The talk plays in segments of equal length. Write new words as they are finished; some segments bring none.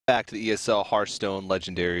back to the ESL Hearthstone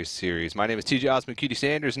Legendary Series. My name is TJ Osmond Cutie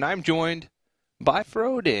Sanders, and I'm joined by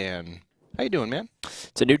Frodan. How you doing, man?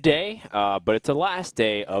 It's a new day, but it's the last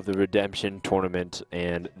day of the Redemption Tournament,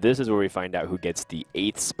 and this is where we find out who gets the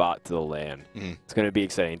 8th spot to the LAN. It's going to be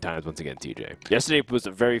exciting times once again, TJ. Yesterday was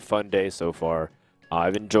a very fun day so far.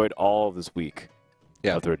 I've enjoyed all of this week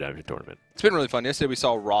of the Redemption Tournament. It's been really fun. Yesterday we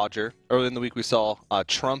saw Roger. Early in the week we saw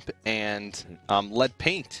Trump and Lead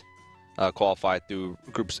Paint qualify through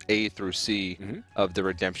groups A through C of the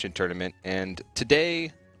Redemption Tournament. And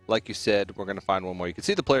today, like you said, we're going to find one more. You can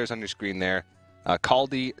see the players on your screen there.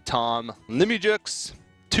 Kaldi, Tom, Limujux,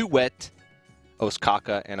 Too Wet,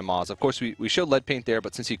 Oskaka, and Amaz. Of course, we showed Lead Paint there,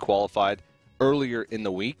 but since he qualified earlier in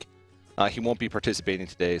the week, he won't be participating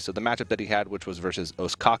today. So the matchup that he had, which was versus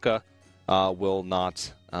Oskaka, will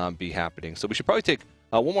not be happening. So we should probably take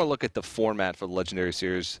one more look at the format for the Legendary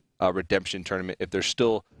Series Redemption Tournament if there's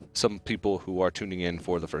still some people who are tuning in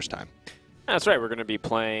for the first time. That's right. We're going to be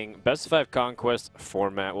playing Best of 5 Conquest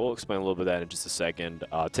format. We'll explain a little bit of that in just a second.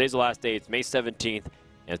 Today's the last day. It's May 17th, and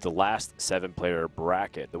it's the last 7-player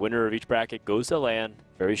bracket. The winner of each bracket goes to LAN.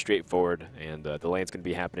 Very straightforward, and the LAN's going to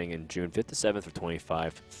be happening in June 5th to 7th for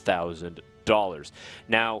 $25,000.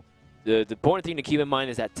 Now, the important thing to keep in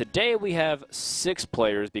mind is that today we have 6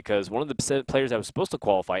 players because one of the players that was supposed to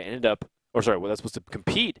qualify ended up, or sorry, was supposed to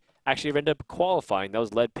compete, actually ended up qualifying. That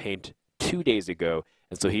was Lead Paint 2 days ago.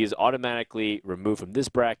 And so he is automatically removed from this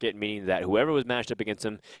bracket, meaning that whoever was matched up against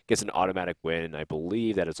him gets an automatic win. And I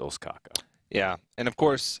believe that is Oskaka. Yeah, and of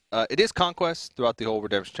course, it is Conquest throughout the whole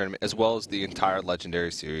Redemption Tournament, as well as the entire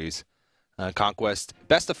Legendary Series. Conquest,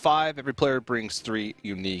 best of 5, every player brings 3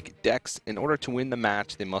 unique decks. In order to win the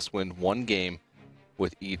match, they must win 1 game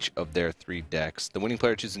with each of their 3 decks. The winning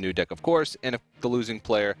player chooses a new deck, of course, and if the losing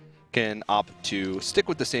player can opt to stick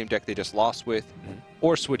with the same deck they just lost with,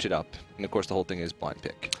 or switch it up. And of course, the whole thing is blind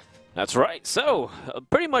pick. That's right. So,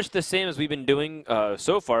 pretty much the same as we've been doing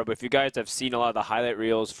so far, but if you guys have seen a lot of the highlight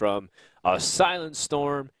reels from Silent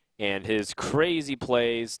Storm and his crazy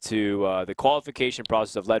plays to the qualification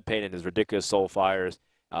process of Lead Paint and his ridiculous Soul Fires,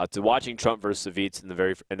 to watching Trump versus Savitz in the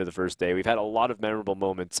very end of the first day, we've had a lot of memorable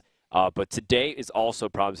moments. But today is also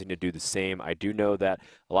promising to do the same. I do know that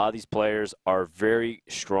a lot of these players are very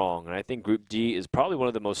strong, and I think Group D is probably one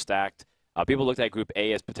of the most stacked. People looked at Group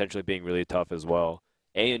A as potentially being really tough as well.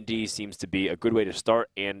 A and D seems to be a good way to start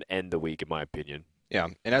and end the week, in my opinion. Yeah,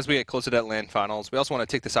 and as we get closer to that LAN Finals, we also want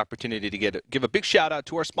to take this opportunity to give a big shout-out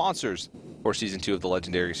to our sponsors for Season 2 of the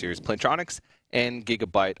Legendary Series. Plantronics and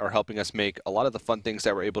Gigabyte are helping us make a lot of the fun things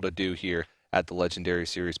that we're able to do here at the Legendary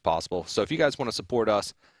Series possible. So if you guys want to support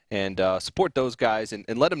us, and support those guys and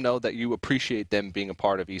let them know that you appreciate them being a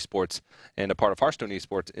part of esports and a part of Hearthstone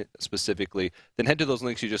esports specifically, then head to those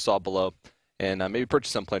links you just saw below and maybe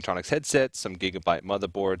purchase some Plantronics headsets, some Gigabyte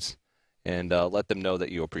motherboards, and let them know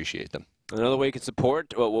that you appreciate them. Another way you can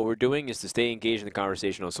support what we're doing is to stay engaged in the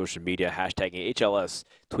conversation on social media, hashtagging HLS,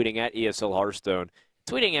 tweeting at ESL Hearthstone,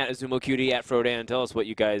 tweeting at AzumoCutie, at Frodan. Tell us what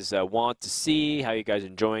you guys want to see, how you guys are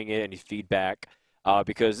enjoying it, any feedback.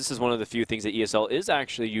 Because this is one of the few things that ESL is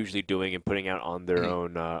actually usually doing and putting out on their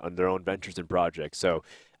own ventures and projects. So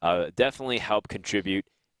definitely help contribute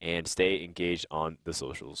and stay engaged on the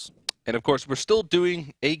socials. And of course, we're still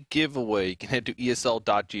doing a giveaway. You can head to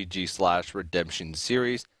esl.gg/redemption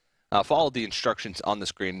series. Follow the instructions on the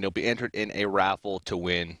screen, and you'll be entered in a raffle to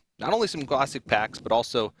win not only some classic packs, but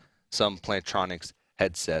also some Plantronics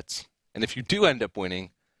headsets. And if you do end up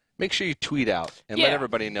winning, make sure you tweet out and let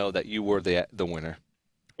everybody know that you were the winner.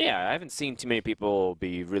 Yeah, I haven't seen too many people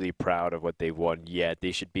be really proud of what they've won yet.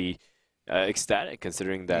 They should be ecstatic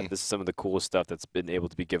considering that this is some of the coolest stuff that's been able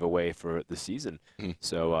to be given away for the season.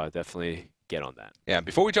 So definitely get on that. Yeah,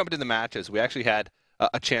 before we jump into the matches, we actually had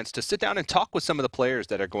a chance to sit down and talk with some of the players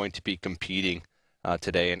that are going to be competing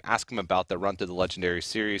today and ask them about their run through the Legendary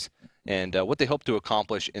Series and what they hope to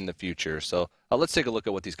accomplish in the future. So let's take a look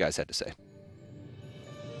at what these guys had to say.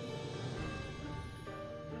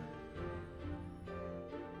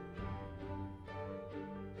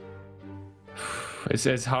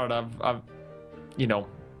 It's hard. You know,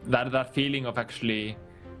 that feeling of actually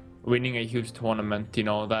winning a huge tournament. You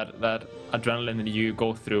know, that adrenaline that you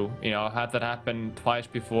go through. You know, I've had that happen twice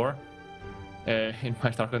before in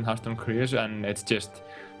my StarCraft and Hearthstone careers, and it's just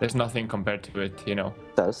there's nothing compared to it. You know.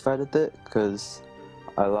 Satisfied with it because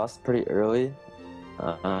I lost pretty early.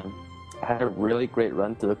 I had a really great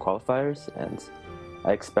run through the qualifiers, and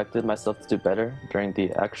I expected myself to do better during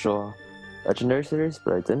the actual Legendary Series,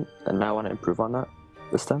 but I didn't, and I want to improve on that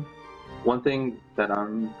this time. One thing that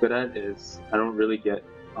I'm good at is I don't really get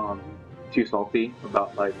too salty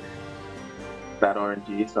about like bad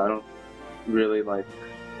RNG, so I don't really like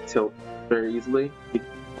tilt very easily.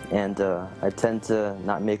 And I tend to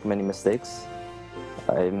not make many mistakes.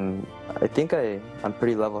 I think I'm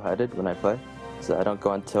pretty level-headed when I play, so I don't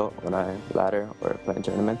go on tilt when I ladder or play in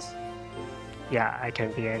tournaments. Yeah, I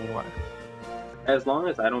can be anyone. As long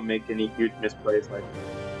as I don't make any huge misplays, like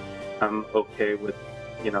I'm okay with,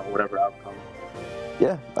 whatever outcome.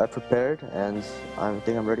 Yeah, I prepared, and I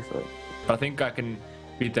think I'm ready for it. I think I can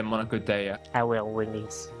beat them on a good day, yeah. I will win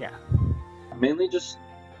these. Yeah. Mainly just,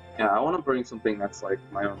 I want to bring something that's like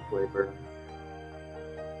my own flavor.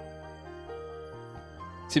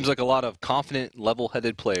 Seems like a lot of confident,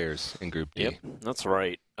 level-headed players in Group D. Yep, that's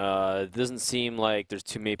right. It doesn't seem like there's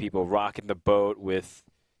too many people rocking the boat with,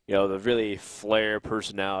 the really flair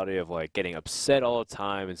personality of like getting upset all the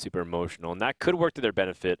time and super emotional, and that could work to their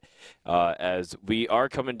benefit as we are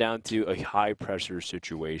coming down to a high-pressure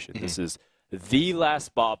situation. This is the last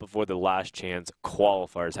spot before the last chance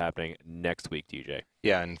qualifiers happening next week, DJ.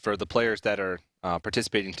 Yeah, and for the players that are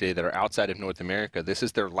participating today that are outside of North America, this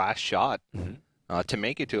is their last shot to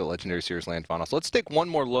make it to a Legendary Series Land Final. So let's take one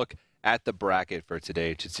more look at the bracket for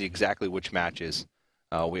today to see exactly which matches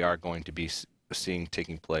we are going to be seeing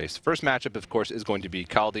taking place. First matchup, of course, is going to be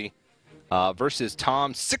Kaldi versus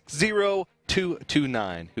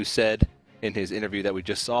Tom60229, who said in his interview that we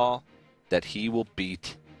just saw that he will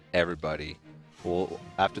beat everybody. Well,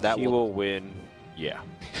 after that, he will win. Yeah.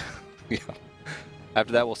 Yeah.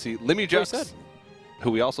 After that, we'll see Limmy Jux,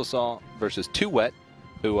 who we also saw, versus 2Wet,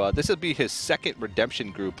 who this will be his second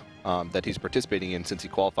redemption group that he's participating in since he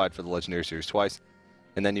qualified for the Legendary Series twice.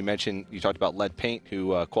 And then you talked about Lead Paint,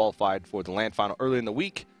 who qualified for the land final early in the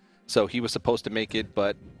week. So he was supposed to make it,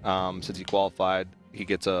 but since he qualified,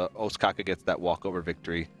 Ostkaka gets that walkover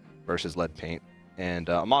victory versus Lead Paint. And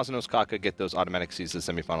Amaz and Ostkaka get those automatic seeds to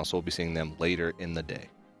the semifinals, so we'll be seeing them later in the day.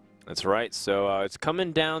 That's right. So it's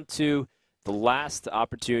coming down to the last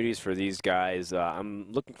opportunities for these guys.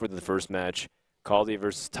 I'm looking for the first match, Kaldi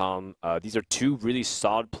versus Tom. These are two really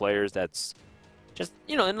solid players that's just,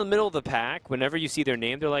 in the middle of the pack. Whenever you see their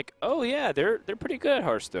name, they're like, oh, yeah, they're pretty good at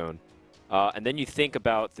Hearthstone. And then you think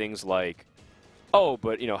about things like, oh,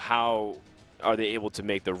 but, how are they able to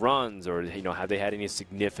make the runs, or, have they had any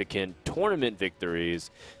significant tournament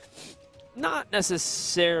victories? Not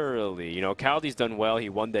necessarily. Kaldi's done well. He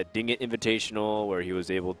won that Ding It Invitational where he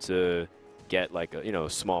was able to get like a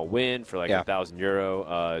small win for like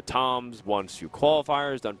 €1,000. Tom's won a few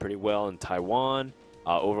qualifiers, done pretty well in Taiwan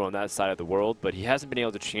over on that side of the world, but he hasn't been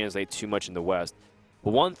able to translate too much in the West.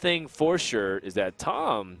 But one thing for sure is that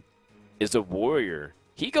Tom is a warrior.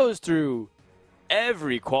 He goes through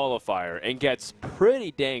every qualifier and gets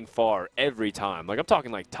pretty dang far every time. Like, I'm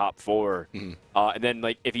talking like top 4. And then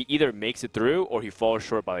like if he either makes it through or he falls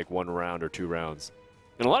short by like 1 round or 2 rounds.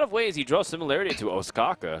 In a lot of ways, he draws similarity to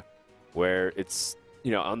Ostkaka, where it's,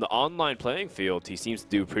 on the online playing field, he seems to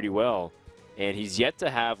do pretty well. And he's yet to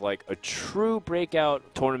have like a true breakout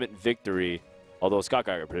tournament victory, although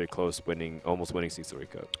Ostkaka got pretty close, almost winning Story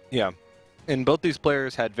Cup. Yeah. And both these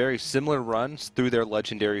players had very similar runs through their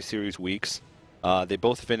Legendary Series weeks. They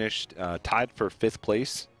both finished tied for 5th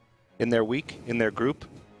place in their week, in their group.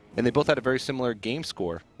 And they both had a very similar game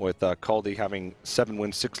score, with Kaldi having 7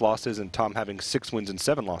 wins, 6 losses, and Tom having 6 wins and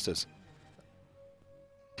 7 losses.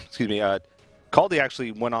 Excuse me. Kaldi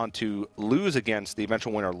actually went on to lose against the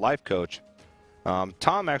eventual winner, Life Coach.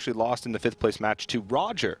 Tom actually lost in the 5th place match to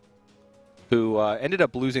Roger, who ended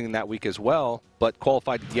up losing in that week as well, but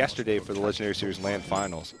qualified yesterday for the Legendary Series Land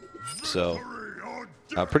Finals. So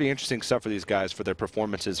pretty interesting stuff for these guys for their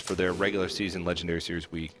performances for their regular season Legendary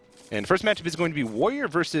Series week. And first matchup is going to be Warrior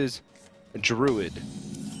versus Druid.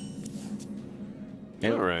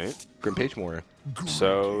 All right. Grimpage Warrior.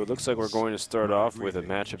 So it looks like we're going to start off with a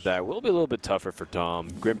matchup that will be a little bit tougher for Tom.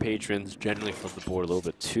 Grim Patrons generally flip the board a little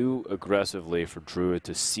bit too aggressively for Druid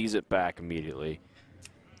to seize it back immediately.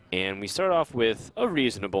 And we start off with a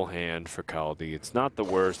reasonable hand for Kaldi. It's not the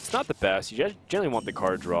worst. It's not the best. You generally want the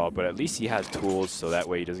card draw, but at least he has tools so that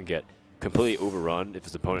way he doesn't get completely overrun if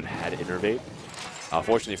his opponent had to innervate.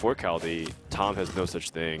 Fortunately for Kaldi, Tom has no such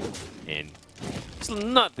thing, and he's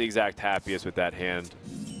not the exact happiest with that hand.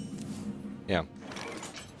 Yeah.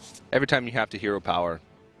 Every time you have to hero power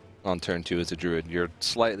on turn 2 as a Druid, you're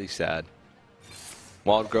slightly sad.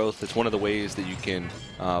 Wild Growth is one of the ways that you can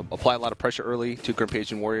apply a lot of pressure early to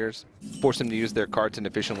Grimpage Warriors, force them to use their cards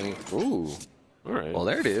inefficiently. Ooh, all right. Well,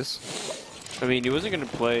 there it is. I mean, he wasn't going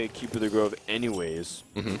to play Keeper of the Grove anyways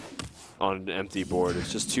on an empty board.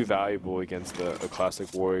 It's just too valuable against a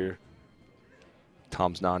classic warrior.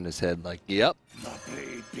 Tom's nodding his head like, yep.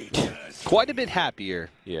 Quite a bit happier.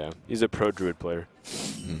 Yeah, he's a pro Druid player.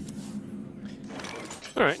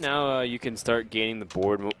 All right, now you can start gaining the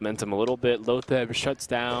board momentum a little bit. Lotheb shuts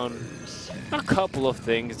down a couple of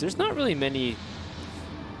things. There's not really many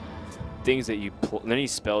things that you many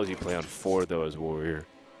spells you play on 4 though as warrior,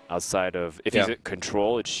 outside of if he's at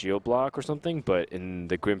control, it's shield block or something. But in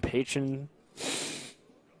the Grim Patron,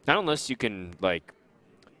 not unless you can like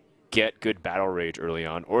get good battle rage early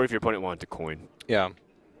on, or if your opponent wanted to coin. Yeah,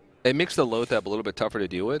 it makes the Lotheb a little bit tougher to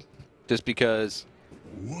deal with, just because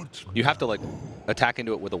you have to like attack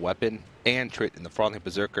into it with a weapon and trade in the Frothing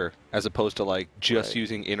Berserker, as opposed to like just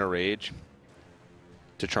using Inner Rage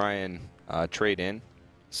to try and trade in.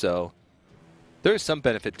 So there is some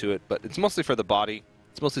benefit to it, but it's mostly for the body.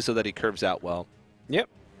 It's mostly so that he curves out well. Yep.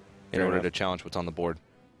 In order to challenge what's on the board.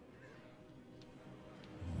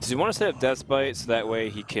 Does he want to set up Death Bite so that way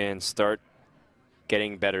he can start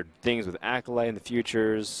getting better things with Acolyte in the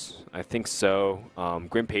futures? I think so.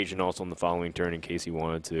 Grim Patron also on the following turn in case he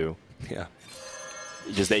wanted to. Yeah.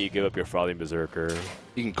 Just that you give up your Frothing Berserker.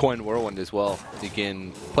 You can coin Whirlwind as well. You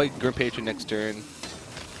can play Grim Patron next turn,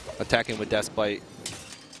 attack him with Death Bite,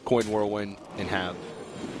 coin Whirlwind, and have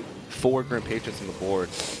 4 Grim Patrons on the board.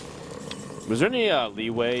 Was there any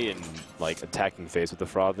leeway in like attacking face with the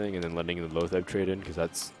Frothing and then letting the Lotheb trade in? Because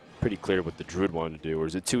that's pretty clear what the Druid wanted to do. Or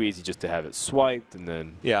is it too easy just to have it swiped and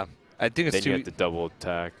then? Yeah, I think it's then you have to double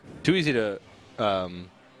attack. Too easy to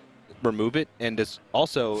remove it, and it's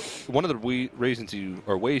also one of the reasons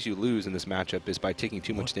ways you lose in this matchup is by taking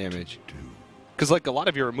too much damage. Because like a lot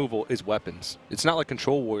of your removal is weapons. It's not like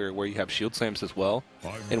Control Warrior where you have shield slams as well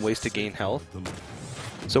and ways to gain health.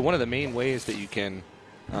 So one of the main ways that you can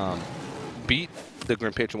beat the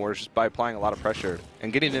Grim Patron Warriors is by applying a lot of pressure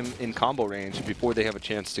and getting them in combo range before they have a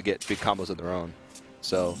chance to get big combos of their own.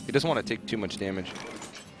 So he doesn't want to take too much damage.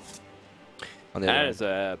 That is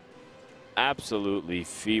a absolutely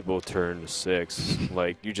feeble turn to 6.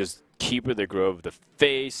 Like you just Keeper the Grove the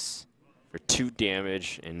face for 2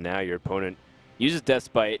 damage, and now your opponent uses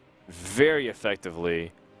Death Bite very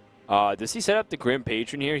effectively. Does he set up the Grim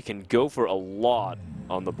Patron here? He can go for a lot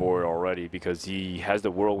on the board already because he has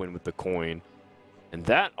the Whirlwind with the coin. And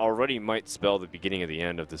that already might spell the beginning of the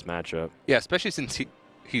end of this matchup. Yeah, especially since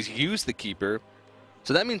he's used the Keeper.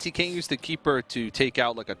 So that means he can't use the Keeper to take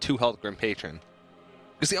out like a 2-health Grim Patron.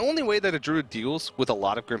 Because the only way that a Druid deals with a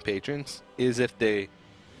lot of Grim Patrons is if they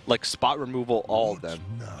like spot removal all of them.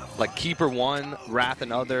 Like Keeper 1, Wrath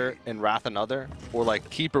another, and Wrath another. Or like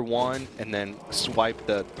Keeper 1 and then swipe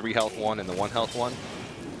the 3-health one and the 1-health one.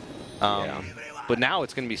 But now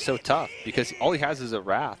it's going to be so tough because all he has is a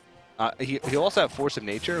Wrath. He'll also have Force of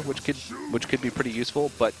Nature, which could be pretty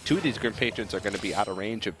useful, but 2 of these Grim Patrons are going to be out of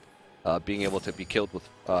range of being able to be killed with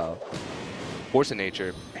Force of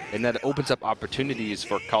Nature, and that opens up opportunities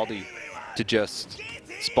for Kaldi to just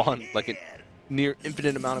spawn like a near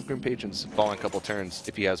infinite amount of Grim Patrons following a couple turns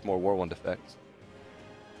if he has more Whirlwind effects.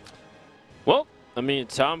 Well, I mean,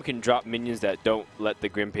 Tom can drop minions that don't let the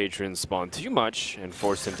Grim Patrons spawn too much and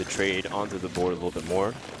force him to trade onto the board a little bit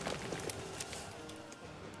more.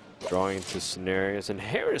 Drawing into Scenarios and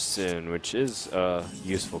Harrison, which is a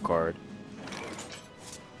useful card.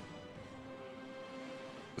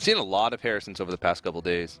 We've seen a lot of Harrisons over the past couple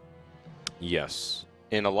days. Yes.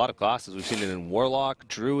 In a lot of classes. We've seen it in Warlock,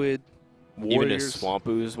 Druid, Warriors. Even a Swamp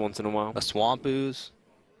Ooze once in a while. A Swamp Ooze.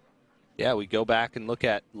 Yeah, we go back and look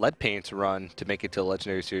at Lead Paint's run to make it to the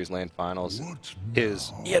Legendary Series Land Finals.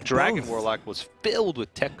 His Dragon Warlock was filled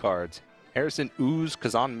with tech cards. Harrison Ooze,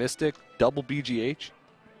 Kazan Mystic, double BGH.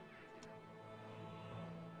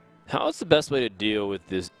 How's the best way to deal with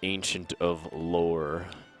this Ancient of Lore?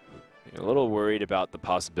 You're a little worried about the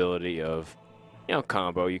possibility of,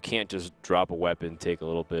 combo. You can't just drop a weapon, take a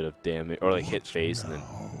little bit of damage, or like hit face and then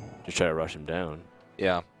just try to rush him down.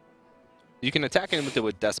 Yeah. You can attack him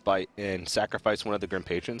with Death Bite and sacrifice one of the Grim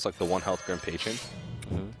Patrons, like the 1-health Grim Patron.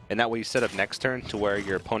 And that way you set up next turn to where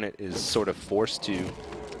your opponent is sort of forced to...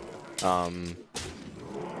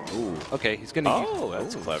 Ooh, okay, he's going to use... Oh,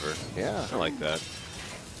 that's clever. Yeah. I like that.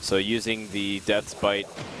 So using the Death Bite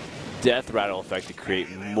Death Rattle effect to create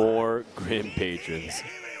more Grim Patrons.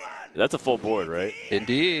 That's a full board, right?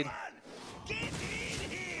 Indeed.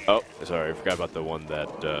 Oh, sorry, I forgot about the one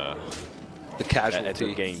that... the casualty.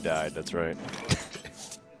 That game died, that's right.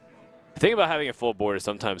 The thing about having a full board is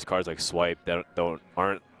sometimes cards like Swipe that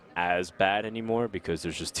aren't as bad anymore because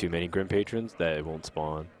there's just too many Grim Patrons that it won't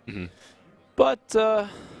spawn. But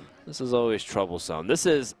this is always troublesome. This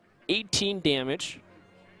is 18 damage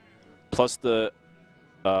plus the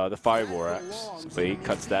Fire Borax, so he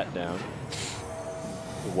cuts that down.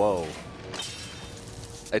 Whoa.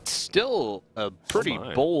 It's still a pretty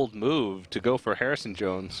bold move to go for Harrison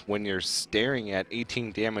Jones when you're staring at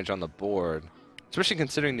 18 damage on the board. Especially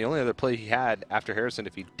considering the only other play he had after Harrison,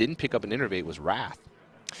 if he didn't pick up an innervate, was Wrath.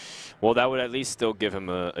 Well, that would at least still give him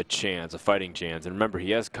a chance, a fighting chance. And remember,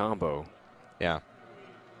 he has combo. Yeah.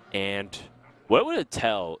 And what would it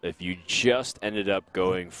tell if you just ended up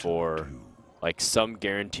going for like some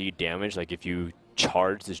guaranteed damage? Like if you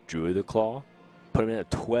charge this Druid Claw, put him in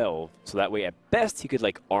at 12, so that way at best he could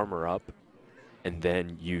like armor up, and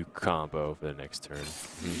then you combo for the next turn.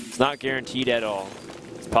 It's not guaranteed at all.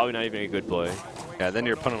 It's probably not even a good play. Yeah, then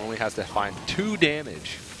your opponent only has to find 2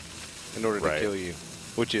 damage in order to kill you,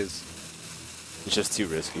 which is it's just too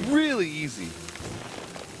risky. Really easy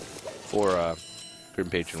for Grim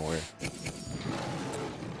Patron Warrior.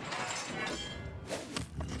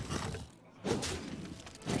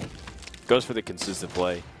 Goes for the consistent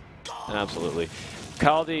play. Absolutely.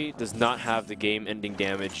 Kaldi does not have the game-ending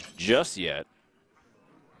damage just yet.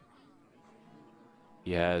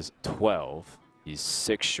 He has 12. He's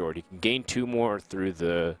 6 short. He can gain 2 more through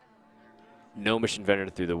the Gnomish Inventor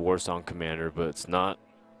through the Warsong Commander, but it's not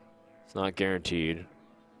guaranteed.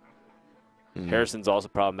 Harrison's also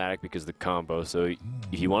problematic because of the combo. So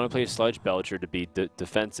if you want to play Sludge Belcher to be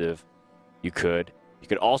defensive, you could. You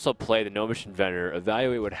could also play the Gnomish Inventor,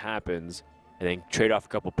 evaluate what happens, and then trade off a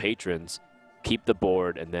couple patrons, keep the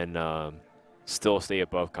board, and then still stay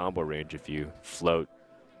above combo range if you float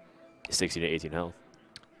 16 to 18 health.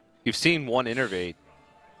 You've seen one innervate.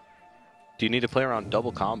 Do you need to play around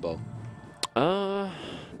double combo?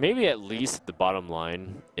 Maybe at least the bottom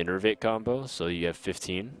line innervate combo, so you have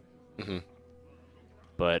 15.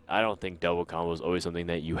 But I don't think double combo is always something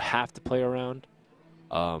that you have to play around.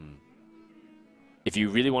 If you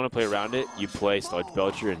really want to play around it, you play Sludge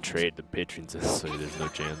Belcher and trade the patrons, so there's no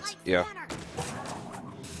chance. Yeah.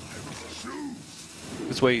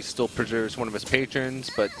 This way he still preserves one of his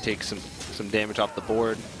patrons, but takes some damage off the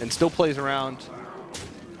board, and still plays around.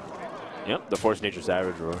 Yep, the Force Nature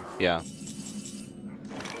Savage Roar. Yeah.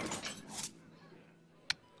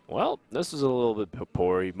 Well, this is a little bit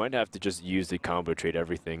poor. You might have to just use the combo trade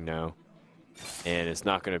everything now. And it's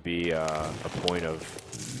not going to be a point of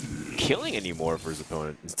killing anymore for his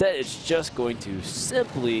opponent. Instead, it's just going to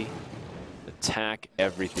simply attack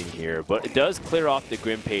everything here. But it does clear off the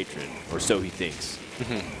Grim Patron, or so he thinks.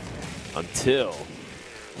 Until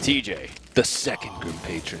TJ. The second Grim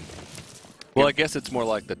Patron. Well, I guess it's more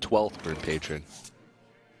like the 12th Grim Patron.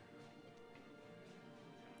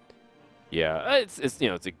 Yeah,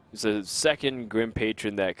 it's a second Grim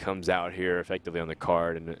Patron that comes out here effectively on the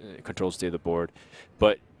card and controls state of the board,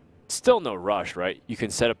 but still no rush, right? You can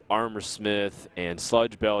set up Armor Smith and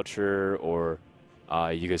Sludge Belcher, or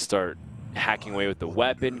you could start hacking away with the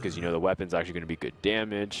weapon because you know the weapon's actually going to be good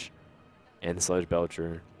damage, and the Sludge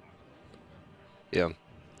Belcher. Yeah.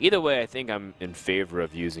 Either way, I think I'm in favor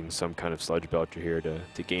of using some kind of Sludge Belcher here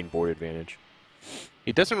to gain board advantage.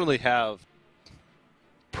 He doesn't really have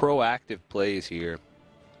proactive plays here.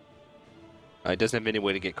 He doesn't have any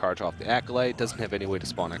way to get cards off the Acolyte, doesn't have any way to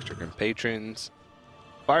spawn extra Grim Patrons.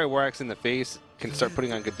 Fire War Axe in the face can start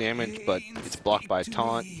putting on good damage, but it's blocked by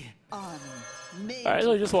Taunt. Alright,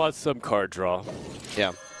 so he just wants some card draw.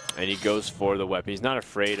 Yeah. And he goes for the weapon. He's not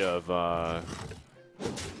afraid of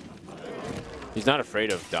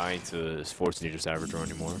dying to his Force Nature Savage Roar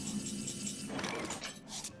anymore.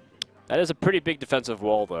 That is a pretty big defensive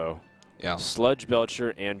wall, though. Yeah. Sludge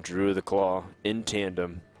Belcher and Drew the Claw in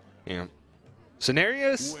tandem. Yeah.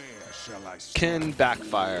 Scenarios can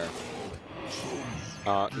backfire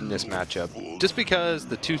in this matchup. Just because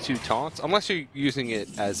the 2/2 taunts, unless you're using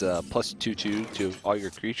it as a plus 2/2 to all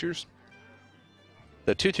your creatures,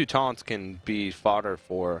 the 2/2 taunts can be fodder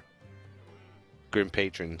for Grim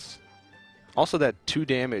Patrons. Also, that 2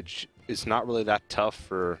 damage is not really that tough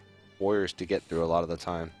for warriors to get through a lot of the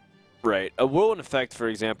time. Right. A Whirlwind Effect, for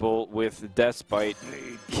example, with Death's Bite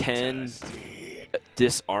can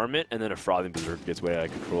disarm it, and then a Frothing Berserker gets way out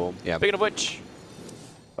of control. Yeah. Speaking of which,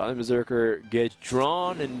 Frothing Berserker gets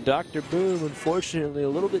drawn, and Dr. Boom, unfortunately, a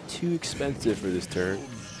little bit too expensive for this turn.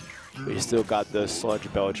 But you still got the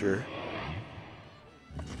Sludge Belcher.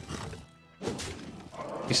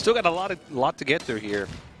 He's still got a lot to get through here.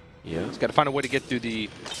 Yeah. He's got to find a way to get through the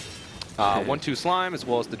 1/2 Slime, as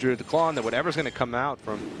well as the Druid the Claw, and then whatever's going to come out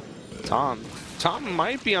from Tom. Tom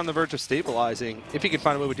might be on the verge of stabilizing if he can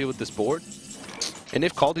find a way to deal with this board. And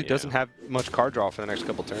if Kaldi doesn't have much card draw for the next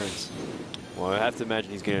couple turns. Well, I have to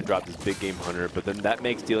imagine he's going to drop this big game Hunter, but then that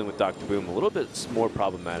makes dealing with Dr. Boom a little bit more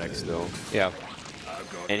problematic still. Yeah.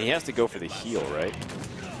 And he has to go for the heal, right?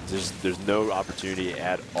 There's no opportunity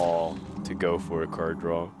at all to go for a card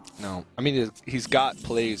draw. No. I mean, he's got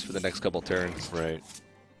plays for the next couple turns. Right.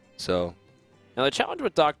 So. Now, the challenge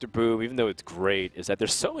with Dr. Boom, even though it's great, is that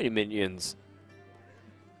there's so many minions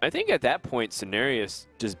I think at that point, Cenarius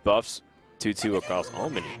just buffs 2/2 across all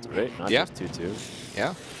minions, right? Not Yeah. just 2/2.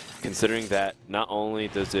 Yeah. Considering that not only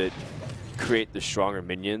does it create the stronger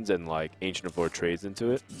minions and like Ancient of Lore trades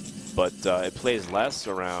into it, but it plays less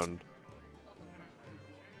around.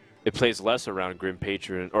 It plays less around Grim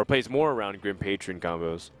Patron, or plays more around Grim Patron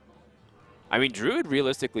combos. I mean, Druid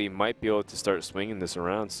realistically might be able to start swinging this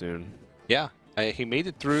around soon. Yeah. He made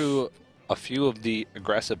it through a few of the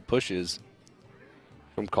aggressive pushes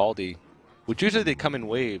from Kaldi, which usually they come in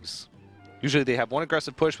waves. Usually they have one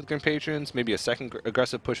aggressive push with Grim Patrons, maybe a second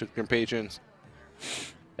aggressive push with Grim Patrons.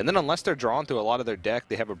 And then unless they're drawn through a lot of their deck,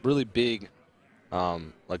 they have a really big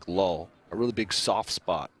like lull, a really big soft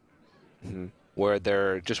spot. Where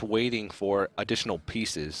they're just waiting for additional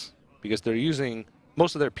pieces because they're using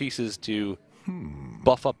most of their pieces to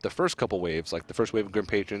buff up the first couple waves, like the first wave of Grim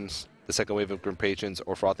Patrons, the second wave of Grim Patrons,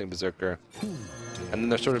 or Frothing Berserker. And then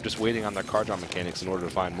they're sort of just waiting on their card draw mechanics in order to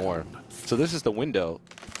find more. So this is the window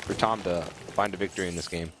for Tom to find a victory in this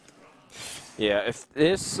game. Yeah, if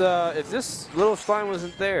this little slime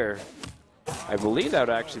wasn't there, I believe that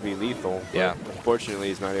would actually be lethal. Yeah. But unfortunately,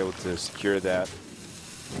 he's not able to secure that.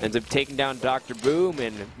 Ends up taking down Dr. Boom,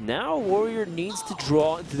 and now Warrior needs to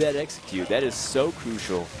draw into that execute. That is so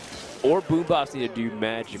crucial. Or Boom Bots need to do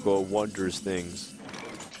magical, wondrous things.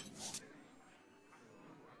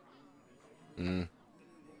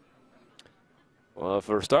 Well,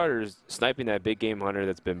 for starters, sniping that big game hunter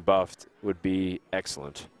that's been buffed would be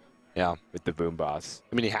excellent. Yeah. With the Boom Bots.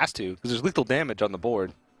 I mean, he has to, because there's lethal damage on the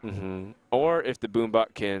board. Or if the Boom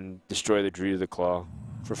Bot can destroy the Druid of the Claw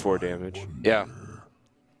for 4 damage. Yeah.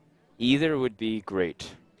 Either would be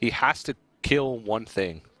great. He has to kill one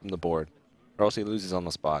thing from the board, or else he loses on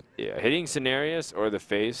the spot. Yeah, hitting Cenarius or the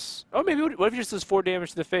face. Oh, maybe what if he just does 4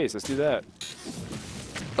 damage to the face? Let's do that.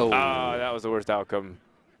 Oh. That was the worst outcome.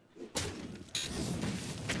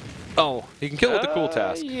 Oh, he can kill with the cool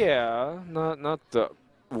task. Yeah, not the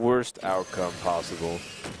worst outcome possible,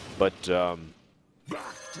 but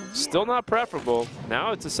still not preferable.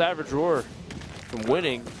 Now it's a Savage Roar from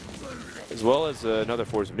winning, as well as another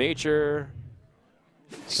Force of Nature.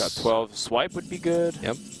 He's got 12. Swipe would be good.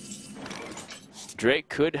 Yep. Drake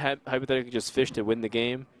could hypothetically just fish to win the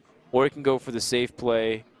game, or he can go for the safe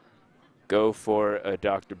play, go for a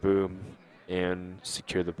Dr. Boom, and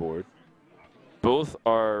secure the board. Both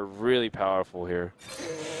are really powerful here.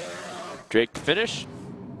 Drake to finish.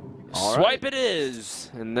 All Swipe right. it is!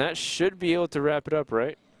 And that should be able to wrap it up,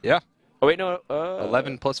 right? Yeah. Oh, wait, no.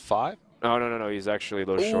 11 plus 5? Oh, no. He's actually a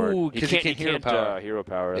little short. Ooh, 'cause he can't hero power. Hero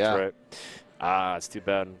power, that's Yeah. right. It's too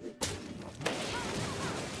bad.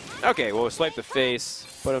 Okay, well, swipe the face.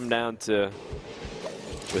 Put him down to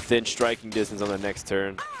within striking distance on the next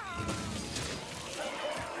turn.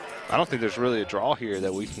 I don't think there's really a draw here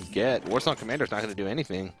that we can get. Warsong Commander's not going to do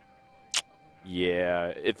anything.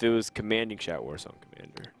 Yeah, if it was Commanding Shout Warsong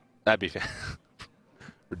Commander. That'd be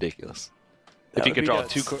ridiculous. That If you would could be draw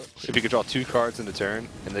nuts. if you could draw 2 cards in a turn,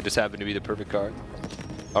 and they just happen to be the perfect card.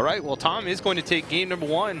 All right, well, Tom is going to take game number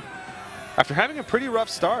 1 after having a pretty rough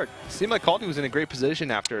start. Seemed like Kaldi was in a great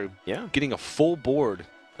position after getting a full board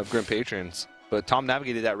of Grim Patrons, but Tom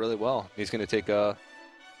navigated that really well. He's going to take a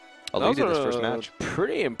lead in this first match.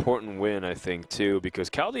 Pretty important win, I think, too, because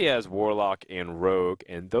Kaldi has Warlock and Rogue,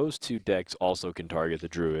 and those 2 decks also can target the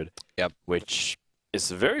Druid. Yep. Which is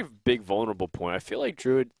a very big vulnerable point. I feel like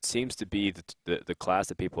Druid seems to be the class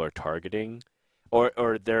that people are targeting, or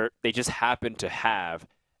they just happen to have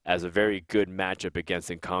as a very good matchup against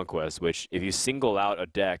in Conquest, which if you single out a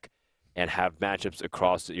deck and have matchups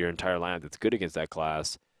across your entire lineup that's good against that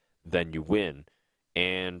class, then you win.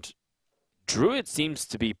 And Druid seems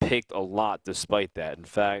to be picked a lot despite that. In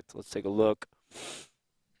fact, let's take a look.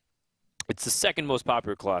 It's the 2nd most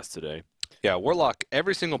popular class today. Yeah, Warlock.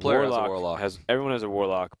 Every single player has a Warlock. Everyone has a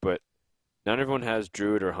Warlock, but not everyone has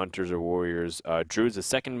Druid or Hunters or Warriors. Druid's the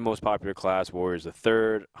 2nd most popular class. Warriors the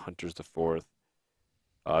 3rd. Hunters the 4th.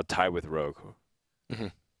 Tied with Rogue.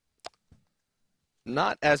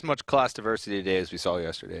 Not as much class diversity today as we saw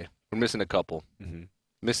yesterday. We're missing a couple.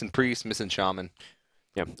 Missing Priest, missing Shaman.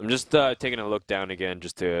 Yeah, I'm just taking a look down again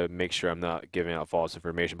just to make sure I'm not giving out false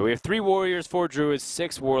information. But we have 3 Warriors, 4 Druids,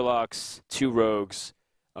 6 Warlocks, 2 Rogues,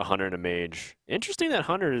 a Hunter and a Mage. Interesting that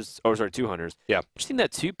 2 Hunters. Yeah. Interesting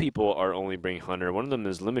that 2 people are only bringing Hunter. One of them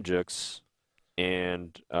is Limajux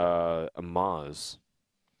and a Maz.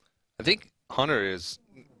 I think Hunter is...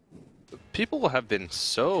 People have been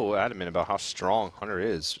so adamant about how strong Hunter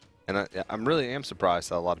is. And I really am surprised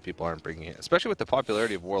that a lot of people aren't bringing it, especially with the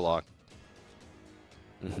popularity of Warlock.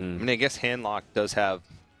 I mean, I guess Handlock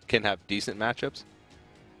can have decent matchups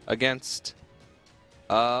against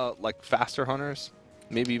like faster Hunters.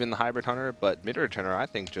 maybe even the Hybrid Hunter, but Mid-Range Hunter, I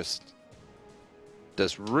think, just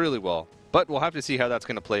does really well. But we'll have to see how that's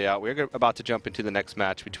going to play out. We're about to jump into the next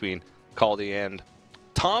match between Kaldi and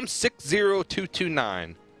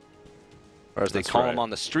Tom60229, or as they call him on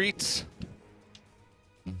the streets,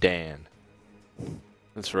 Dan.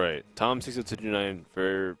 That's right. Tom60229,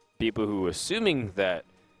 for people who assuming that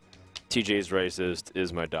TJ's racist,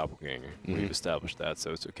 is my doppelganger. We've established that,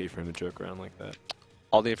 so it's okay for him to joke around like that.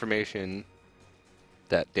 All the information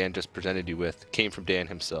that Dan just presented you with came from Dan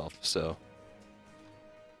himself, so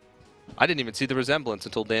I didn't even see the resemblance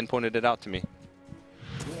until Dan pointed it out to me.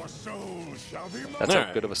 That's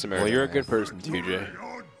how good of a Samaritan. Well, you're a good person,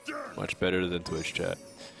 TJ. Much better than Twitch chat.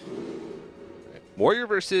 Warrior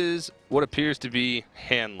versus what appears to be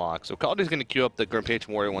Handlock. So Kaldi's going to queue up the Grimpation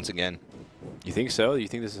Warrior once again. You think so? You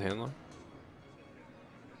think this is Handlock?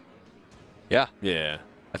 Yeah. Yeah.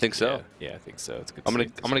 I think so. Yeah, I think so. It's good. I'm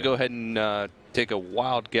gonna go ahead and take a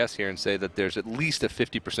wild guess here and say that there's at least a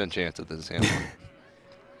 50% chance that this is Handlock.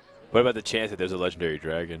 What about the chance that there's a legendary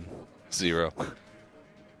dragon? 0.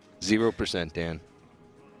 0%, Dan.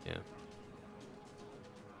 Yeah.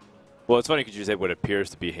 Well, it's funny because you said what appears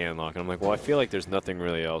to be Handlock, and I'm like, well, I feel like there's nothing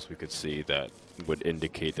really else we could see that would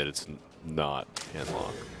indicate that it's not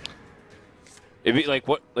Handlock. It'd be like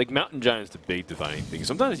Mountain Giant's the big defining thing.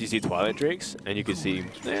 Sometimes you see Twilight Drakes, and you could see,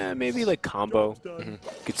 maybe like combo. You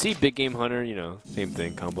could see Big Game Hunter, you know, same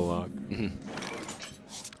thing, combo lock.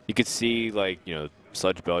 You could see like, you know,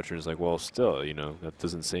 Sludge Belcher is like, well, still, you know, that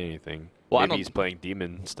doesn't say anything. Well, maybe he's playing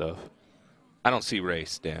demon stuff. I don't see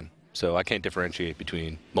race, Dan, so I can't differentiate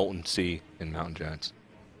between Molten Sea and Mountain Giants.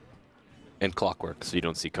 And Clockwork. So you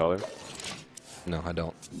don't see color? No, I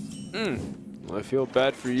don't. Well, I feel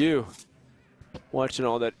bad for you. Watching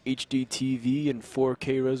all that HD TV and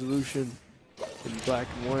 4K resolution in black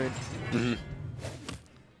and white.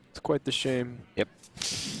 It's quite the shame. Yep.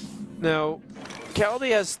 Now,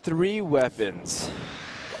 Kaldi has 3 weapons.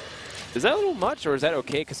 Is that a little much, or is that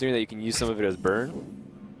okay considering that you can use some of it as burn?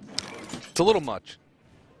 It's a little much.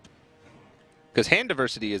 Because hand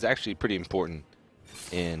diversity is actually pretty important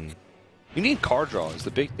in... You need card draw is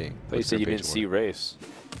the big thing. But you said you didn't see race.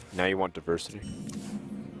 Now you want diversity.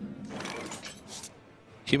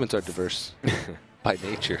 Humans are diverse by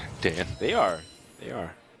nature, Dan. They are. They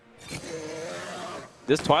are.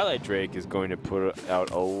 This Twilight Drake is going to put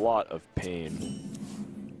out a lot of pain.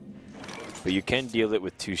 But you can deal it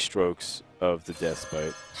with 2 strokes of the Death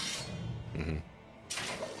Spite.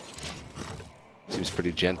 Seems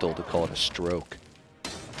pretty gentle to call it a stroke.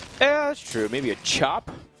 Yeah, that's true. Maybe a chop.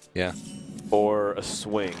 Yeah. Or a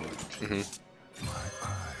swing.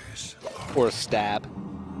 Or a stab.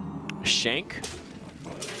 A shank.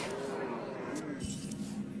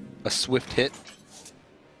 A swift hit.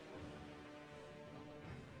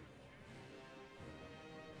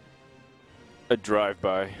 A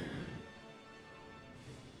drive-by.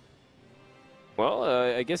 Well,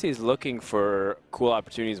 I guess he's looking for cool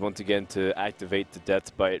opportunities once again to activate the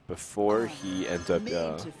Death Bite before he ends up...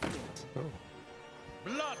 Blood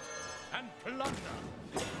and plunder.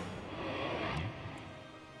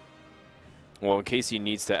 Well, in case he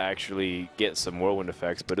needs to actually get some Whirlwind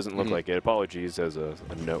effects, but it doesn't look like it. Apologies, as a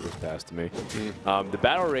note was passed to me. The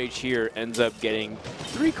Battle Rage here ends up getting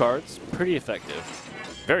 3 cards. Pretty effective.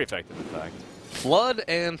 Very effective, in fact. Flood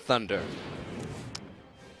and Thunder.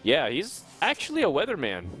 Yeah, he's actually a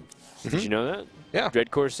weatherman. Did you know that? Yeah. Dread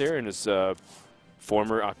Corsair in his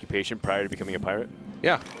former occupation prior to becoming a pirate.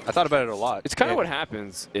 Yeah, I thought about it a lot. It's kind of what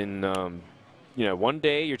happens in, you know, one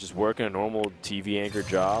day you're just working a normal TV anchor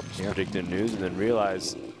job, just predicting news, and then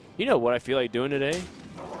realize, you know what I feel like doing today?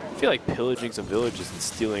 I feel like pillaging some villages and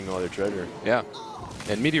stealing all their treasure. Yeah.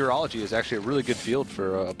 And meteorology is actually a really good field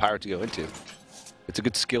for a pirate to go into. It's a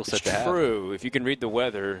good skill set to have. True. If you can read the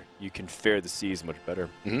weather, you can fare the seas much better.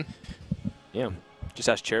 Yeah. Just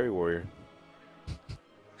ask Cherry Warrior.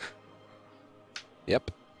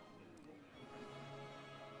 Yep.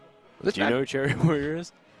 Do you know who Cherry Warrior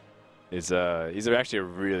is? He's actually a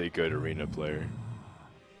really good arena player.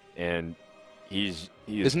 And he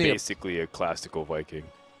is basically a classical Viking.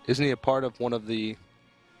 Isn't he a part of one of the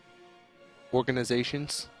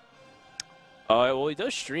organizations? Well, he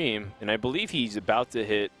does stream, and I believe he's about to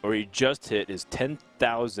hit, or he just hit, his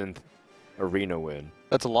 10,000th arena win.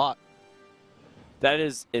 That's a lot. That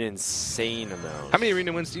is an insane amount. How many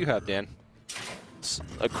arena wins do you have, Dan?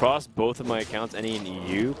 Across both of my accounts, any in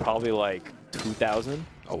EU, probably like 2,000.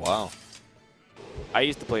 Oh, wow. I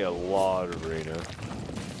used to play a lot of arena.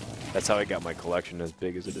 That's how I got my collection as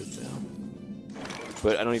big as it is now.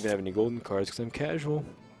 But I don't even have any golden cards because I'm casual.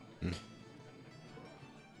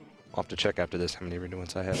 I'll have to check after this how many arena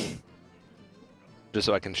wins I have. just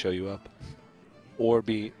so I can show you up. Or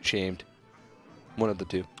be shamed. One of the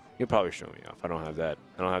two. You'll probably show me off. I don't have that.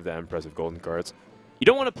 I don't have that impressive golden cards. You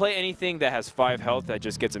don't want to play anything that has 5 health that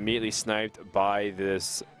just gets immediately sniped by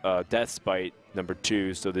this Death Spite number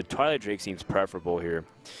 2. So the Twilight Drake seems preferable here.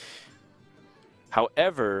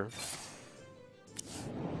 However,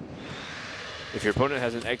 if your opponent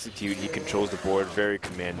has an Execute, he controls the board very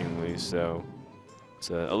commandingly. So it's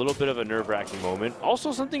a little bit of a nerve-wracking moment.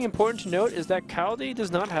 Also, something important to note is that Kaldi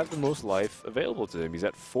does not have the most life available to him. He's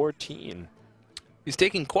at 14. He's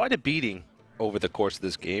taking quite a beating over the course of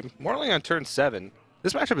this game. More only on turn 7.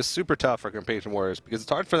 This matchup is super tough for Grim Warriors because it's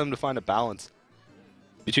hard for them to find a balance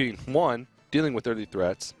between, 1, dealing with early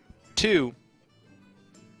threats, 2,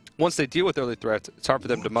 once they deal with early threats, it's hard for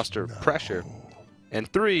them to muster pressure,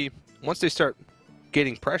 and 3, once they start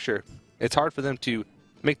getting pressure, it's hard for them to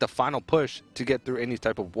make the final push to get through any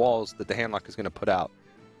type of walls that the handlock is going to put out.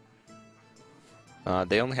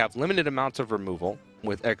 They only have limited amounts of removal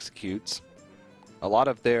with executes. A lot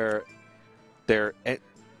of their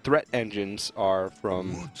threat engines are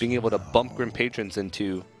from being able to bump Grim Patrons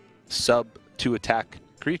into sub-2 attack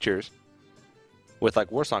creatures with like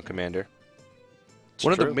Warsong Commander.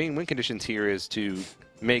 One of the main win conditions here is to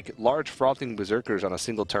make large frothing berserkers on a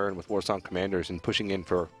single turn with Warsong Commanders and pushing in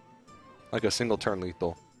for like a single turn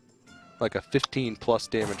lethal. Like a 15+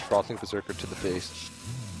 damage frothing berserker to the face.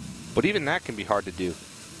 But even that can be hard to do.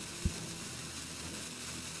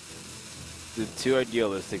 It's too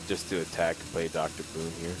idealistic just to attack and play Dr.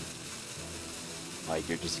 Boom here. Like,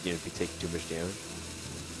 you're just going to be taking too much damage.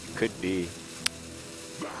 Could be.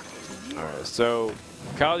 Alright, so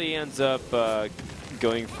Kaldi ends up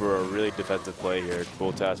going for a really defensive play here.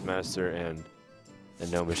 Bull Taskmaster and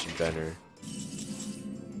No Mission Bender.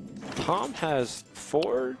 Tom has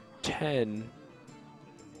 10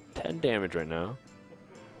 damage right now.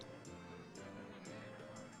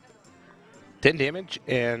 10 damage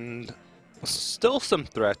and still some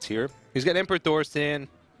threats here. He's got Emperor Thorson.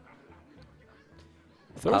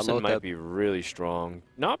 Thorson might be really strong.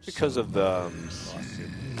 Not because of the...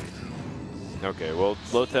 okay, well,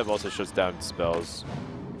 Lotheb also shuts down spells.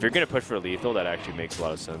 If you're going to push for lethal, that actually makes a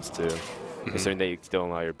lot of sense, too. Considering that you still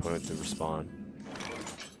allow your opponent to respond.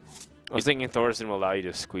 I was thinking Thorson will allow you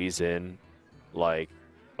to squeeze in, like,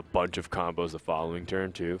 a bunch of combos the following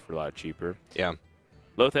turn, too, for a lot cheaper. Yeah.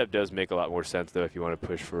 Lotheb does make a lot more sense, though, if you want to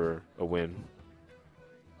push for a win.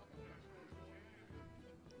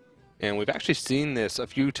 And we've actually seen this a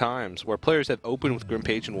few times where players have opened with Grim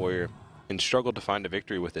Patron Warrior and struggled to find a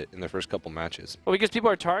victory with it in their first couple matches. Well, because people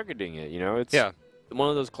are targeting it, you know? It's one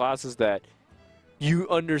of those classes that you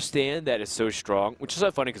understand that it's so strong, which is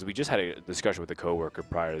so funny because we just had a discussion with a coworker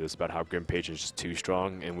prior to this about how Grim Patron is just too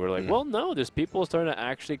strong, and we're like, well, no, there's people starting to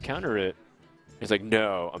actually counter it. It's like,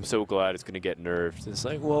 no, I'm so glad it's going to get nerfed. It's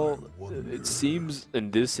like, well, it seems in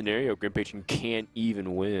this scenario, Grim Patron can't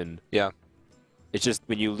even win. Yeah. It's just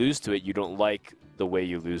when you lose to it, you don't like the way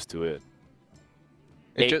you lose to it.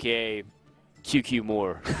 AKA QQ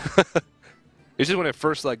more. It's just when it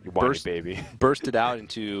first like bursted out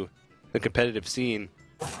into the competitive scene,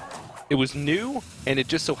 it was new, and it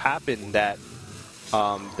just so happened that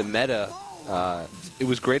the meta, it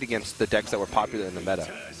was great against the decks that were popular in the meta,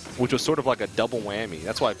 which was sort of like a double whammy.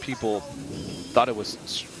 That's why people thought it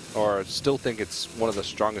was, or still think it's one of the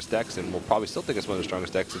strongest decks, and will probably still think it's one of the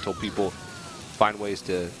strongest decks until people find ways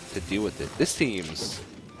to deal with it. This seems...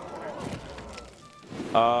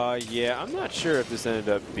 yeah, I'm not sure if this ended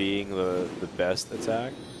up being the best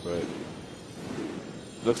attack, but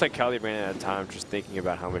it looks like Kaldi ran out of time just thinking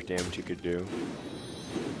about how much damage he could do.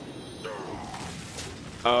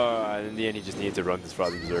 And in the end, he just needed to run this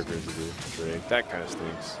Frothy Berserker into the trade. That kind of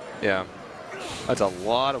stinks. Yeah. That's a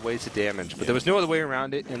lot of ways to damage, but there was no other way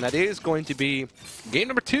around it, and that is going to be game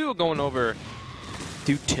number 2 going over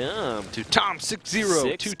to Tom. To Tom60229.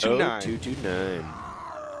 60229.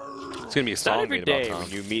 It's going to be a song not every made day about Tom.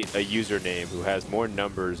 when you meet a username who has more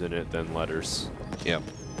numbers in it than letters. Yeah.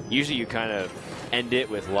 Usually you kind of end it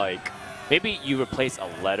with, like, maybe you replace a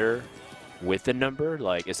letter with a number.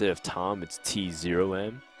 Like, instead of Tom, it's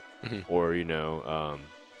T0M. Or, you know,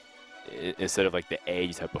 instead of, like, the A,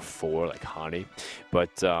 you type a 4, like Hani. But,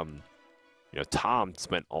 you know, Tom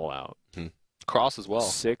went all out. Cross as well.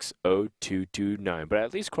 60229. But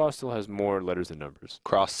at least Cross still has more letters than numbers.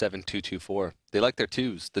 Cross 7224. They like their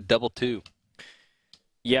 2s, the double 2.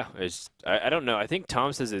 Yeah, I don't know. I think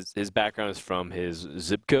Tom says his background is from his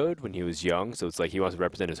zip code when he was young, so it's like he wants to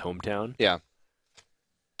represent his hometown. Yeah.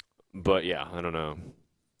 But yeah, I don't know.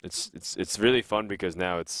 It's really fun because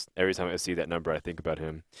now it's every time I see that number, I think about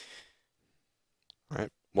him. All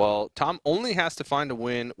right. Well, Tom only has to find a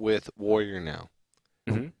win with Warrior now.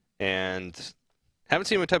 and haven't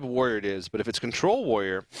seen what type of warrior it is. But if it's control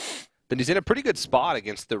warrior, then he's in a pretty good spot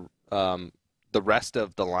against the rest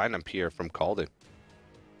of the lineup here from Kaldi,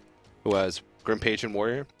 who has Grim Patron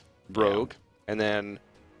warrior, rogue, and then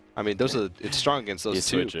I mean it's strong against those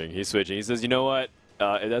two. He's switching. He says, you know what?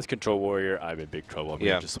 If that's control warrior, I'm in big trouble. I'm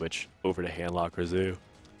going to just switch over to Handlock or Zoo.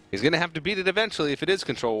 He's going to have to beat it eventually if it is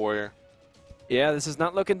control warrior. Yeah, this is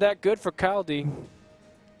not looking that good for Kaldi.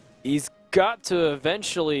 He's got to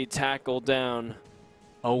eventually tackle down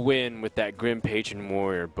a win with that Grim Patron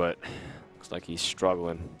warrior, but looks like he's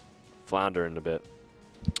struggling, floundering a bit.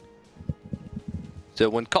 So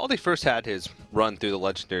when Kaldi first had his run through the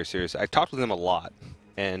Legendary Series, I talked with him a lot.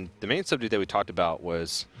 And the main subject that we talked about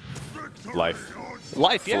was life.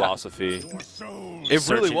 Life, yeah. Philosophy. It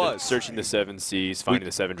really was. Searching the 7 seas, finding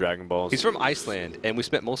the 7 Dragon Balls. He's from Iceland, and we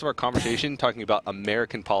spent most of our conversation talking about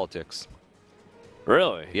American politics.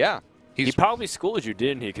 Really? Yeah. He probably schooled you,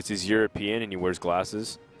 didn't he? Because he's European and he wears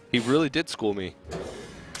glasses. He really did school me.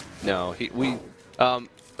 No,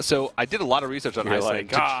 so I did a lot of research on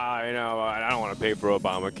Iceland. Like, I don't want to pay for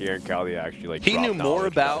Obamacare, and Kaldi actually he knew more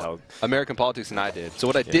about American politics than I did. So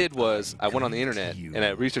what I did was I went on the internet and I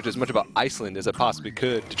researched as much about Iceland as I possibly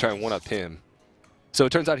could to try and one-up him. So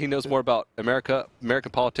it turns out he knows more about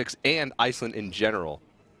American politics and Iceland in general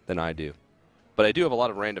than I do. But I do have a lot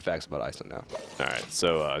of random facts about Iceland now. All right,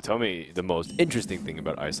 so tell me the most interesting thing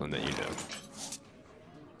about Iceland that you know.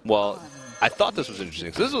 Well, I thought this was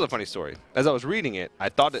interesting. So this was a funny story. As I was reading it, I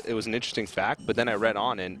thought it was an interesting fact, but then I read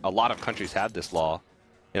on, and a lot of countries have this law.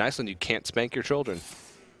 In Iceland, you can't spank your children.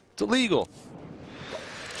 It's illegal.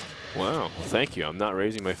 Wow, thank you. I'm not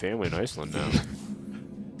raising my family in Iceland now.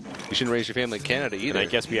 You shouldn't raise your family in Canada either. And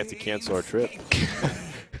I guess we have to cancel our trip.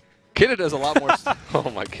 Canada is a lot more... oh,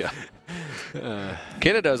 my God.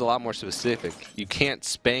 Canada is a lot more specific. You can't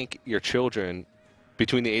spank your children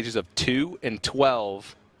between the ages of 2 and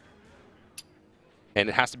 12, and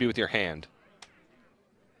it has to be with your hand.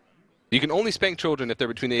 You can only spank children if they're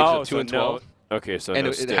between the ages of 2 and 12. No. Okay, so and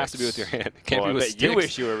no it has to be with your hand. It can't be with sticks you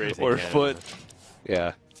wish you were raising or foot.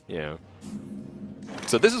 Yeah. Yeah.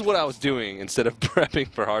 So this is what I was doing instead of prepping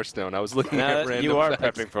for Hearthstone. I was looking at random You are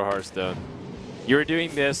facts. prepping for Hearthstone. You were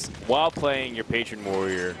doing this while playing your Patron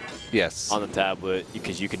Warrior. Yes. On the tablet,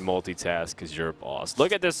 because you can multitask because you're a boss.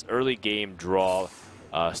 Look at this early game draw.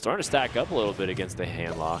 Starting to stack up a little bit against the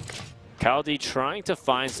Handlock. Kaldi trying to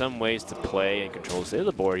find some ways to play and control the state of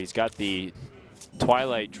the board. He's got the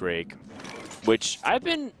Twilight Drake, which I've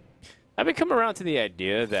been coming around to the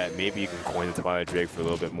idea that maybe you can coin the Twilight Drake for a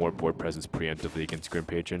little bit more board presence preemptively against Grim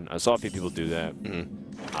Patron. I saw a few people do that.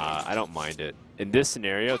 I don't mind it. In this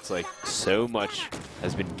scenario, it's like so much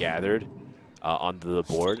has been gathered onto the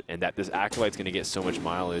board, and that this Acolyte's going to get so much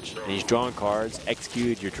mileage. And he's drawing cards,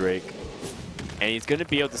 executed your Drake, and he's going to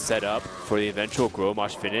be able to set up for the eventual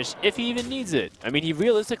Grommash finish if he even needs it. I mean, he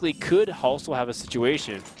realistically could also have a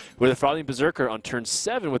situation where the Frothing Berserker on turn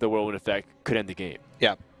 7 with a Whirlwind effect could end the game.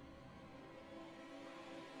 Yeah.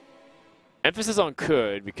 Emphasis on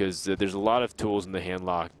could, because there's a lot of tools in the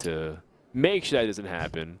Handlock to make sure that doesn't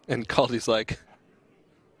happen. And Kaldi's like,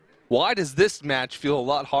 why does this match feel a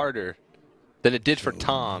lot harder than it did for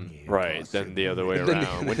Tom? Right, than the other way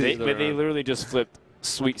around. when they literally just flipped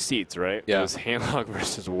sweet seats, right? Yeah. It was Handlock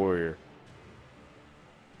versus Warrior.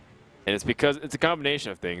 And it's because it's a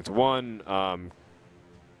combination of things. One,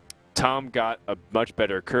 Tom got a much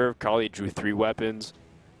better curve. Kaldi drew 3 weapons.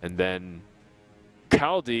 And then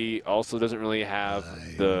Kaldi also doesn't really have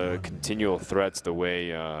the continual threats the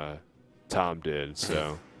way Tom did.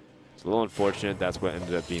 So it's a little unfortunate. That's what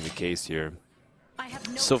ended up being the case here.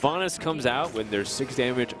 Sylvanas comes out when there's 6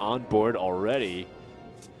 damage on board already.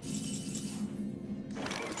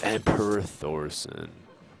 Emperor Thorson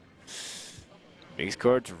makes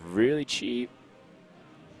cards really cheap.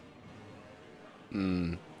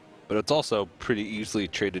 But it's also pretty easily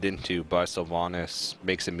traded into by Sylvanas.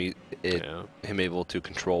 Makes him able to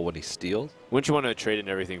control what he steals. Wouldn't you want to trade in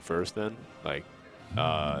everything first then? Like,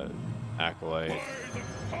 Acolyte.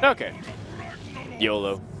 Okay.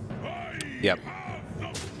 YOLO. Yep.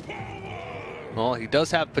 Well, he does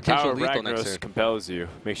have potential lethal next turn. Compels you,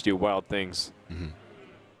 makes you do wild things.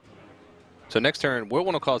 So next turn,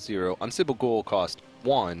 Whirlwind will cost 0, Unstable Ghoul will cost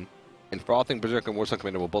 1, and Frothing Berserker and Warstone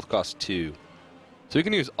Commander will both cost 2. So you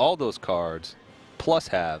can use all those cards, plus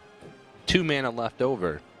have 2 mana left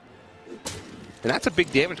over. And that's a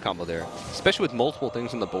big damage combo there, especially with multiple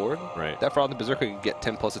things on the board. Right. That Frothing Berserker can get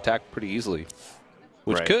 10 plus attack pretty easily,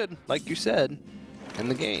 which could, like you said,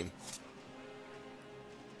 end the game.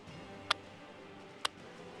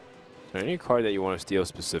 Is there any card that you want to steal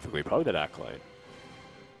specifically? Probably that Acolyte.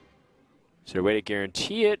 Is there a way to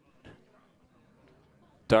guarantee it?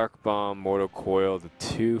 Dark Bomb, Mortal Coil, the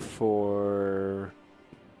 2-4.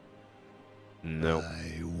 No.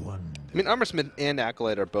 I mean, Armor Smith and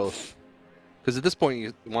Acolyte are both. Because at this point,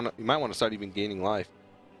 you might want to start even gaining life.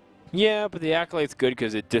 Yeah, but the Acolyte's good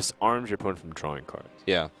because it disarms your opponent from drawing cards.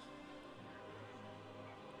 Yeah.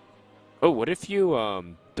 Oh, what if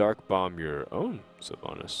you Dark Bomb your own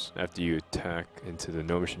Sylvanas after you attack into the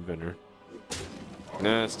Gnomish Inventor?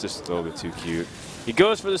 Nah, it's just a little bit too cute. He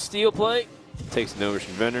goes for the Steel Plate, takes the Gnomish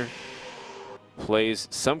Inventor, plays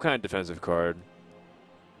some kind of defensive card.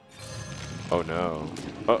 Oh no.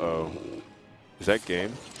 Uh-oh. Is that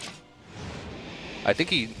game? I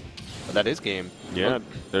think that is game. Yeah,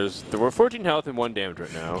 there were 14 health and 1 damage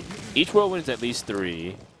right now. Each whirlwind is at least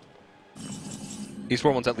 3. Each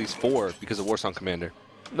one's at least 4 because of Warsong Commander.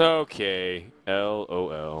 Okay.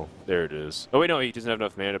 LOL. There it is. Oh, wait, no, he doesn't have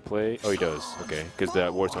enough mana to play. Oh, he does. Okay, because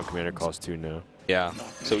that Warsong Commander costs 2 now. Yeah.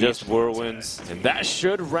 So just whirlwinds, and that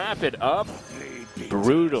should wrap it up.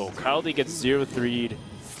 Brutal. Kaldi gets 0-3'd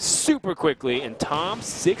super quickly, and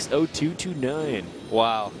Tom60229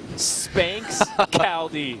 Wow. spanks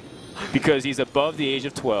Kaldi because he's above the age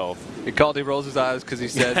of 12. And Kaldi rolls his eyes because he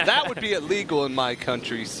says, that would be illegal in my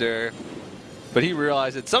country, sir. But he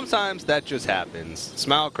realized that sometimes that just happens.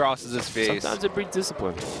 Smile crosses his face. Sometimes it breeds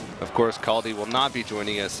discipline. Of course, Kaldi will not be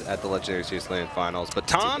joining us at the Legendary Series Land Finals, but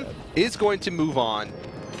Tom is going to move on,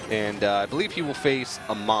 and I believe he will face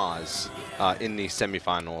Amaz in the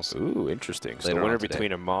semifinals. Ooh, interesting. So Later the winner on today.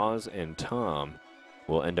 between Amaz and Tom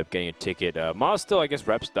will end up getting a ticket. Amaz still, I guess,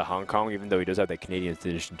 reps the Hong Kong, even though he does have that Canadian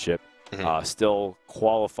citizenship. Still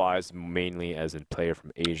qualifies mainly as a player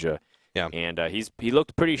from Asia. Yeah. And he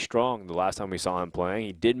looked pretty strong the last time we saw him playing.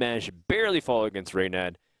 He did manage to barely fall against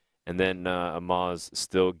Reynad, and then Amaz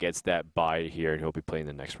still gets that bye here, and he'll be playing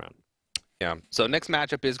the next round. Yeah. So next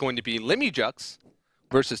matchup is going to be Limijux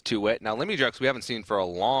versus 2-Wit. Now, Limijux we haven't seen for a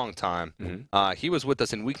long time. He was with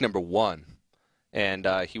us in week number 1, and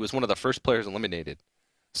he was one of the first players eliminated.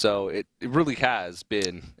 So it really has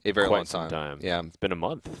been a very long time. Yeah. It's been a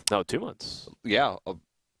month. No, 2 months. Yeah.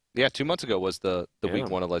 Yeah, 2 months ago was the week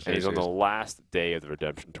 1 of Legendary And he's on Series. the last day of the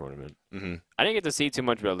Redemption Tournament. I didn't get to see too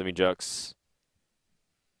much about Limijux.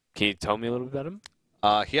 Can you tell me a little bit about him?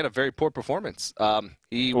 He had a very poor performance.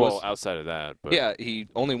 He Well, was outside of that. But yeah. He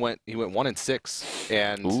went 1-6,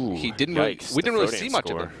 and Ooh, he didn't yikes, we didn't really the see Frodan much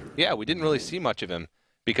score. of him. Yeah, we didn't really see much of him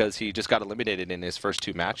because he just got eliminated in his first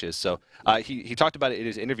 2 matches. So he talked about it in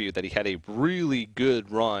his interview that he had a really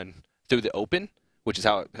good run through the Open, which is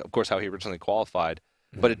how he originally qualified,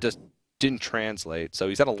 but it just didn't translate. So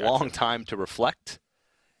he's had a long time to reflect,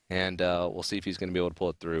 and we'll see if he's going to be able to pull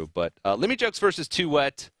it through. But Limijux versus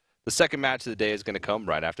 2-Wet, the second match of the day is going to come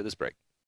right after this break.